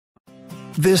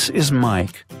This is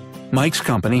Mike. Mike's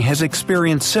company has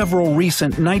experienced several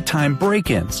recent nighttime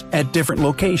break-ins at different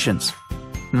locations.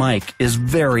 Mike is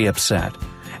very upset,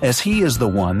 as he is the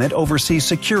one that oversees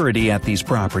security at these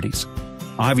properties.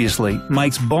 Obviously,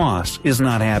 Mike's boss is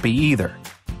not happy either.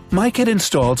 Mike had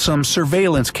installed some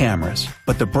surveillance cameras,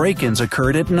 but the break-ins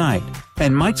occurred at night,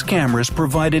 and Mike's cameras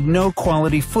provided no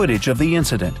quality footage of the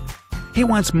incident. He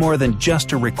wants more than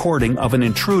just a recording of an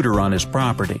intruder on his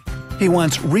property. He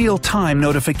wants real-time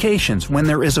notifications when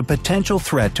there is a potential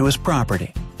threat to his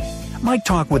property. Mike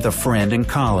talked with a friend and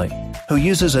colleague who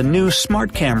uses a new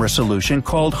smart camera solution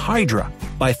called Hydra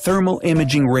by Thermal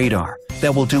Imaging Radar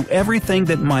that will do everything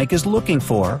that Mike is looking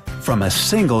for from a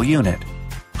single unit.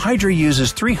 Hydra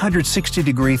uses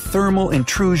 360-degree thermal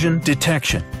intrusion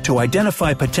detection to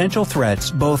identify potential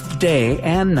threats both day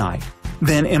and night,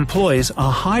 then employs a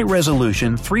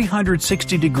high-resolution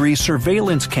 360-degree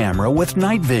surveillance camera with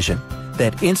night vision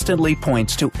that instantly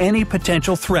points to any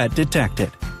potential threat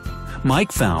detected.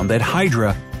 Mike found that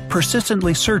Hydra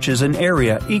persistently searches an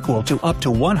area equal to up to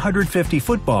 150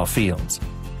 football fields,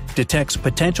 detects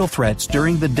potential threats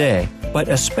during the day but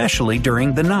especially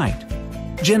during the night,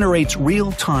 generates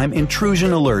real-time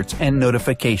intrusion alerts and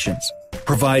notifications,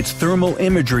 provides thermal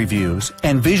imagery views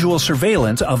and visual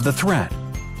surveillance of the threat,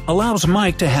 allows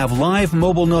Mike to have live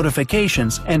mobile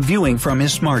notifications and viewing from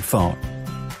his smartphone,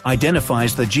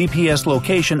 identifies the GPS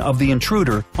location of the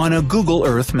intruder on a Google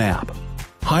Earth map.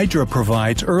 Hydra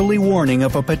provides early warning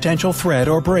of a potential threat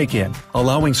or break-in,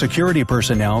 allowing security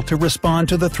personnel to respond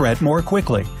to the threat more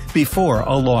quickly before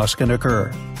a loss can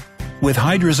occur. With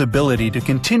Hydra's ability to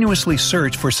continuously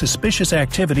search for suspicious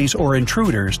activities or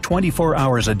intruders 24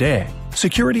 hours a day,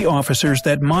 security officers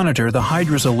that monitor the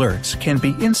Hydra's alerts can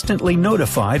be instantly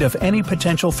notified of any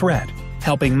potential threat,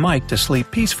 helping Mike to sleep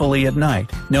peacefully at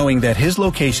night, knowing that his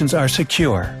locations are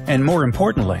secure and, more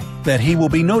importantly, that he will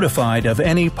be notified of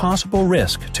any possible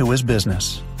risk to his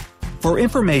business. For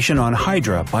information on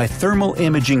Hydra by Thermal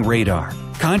Imaging Radar,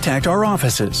 contact our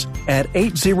offices at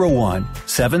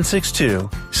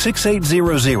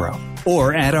 801-762-6800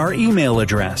 or at our email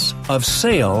address of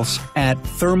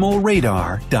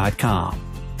sales@thermalradar.com.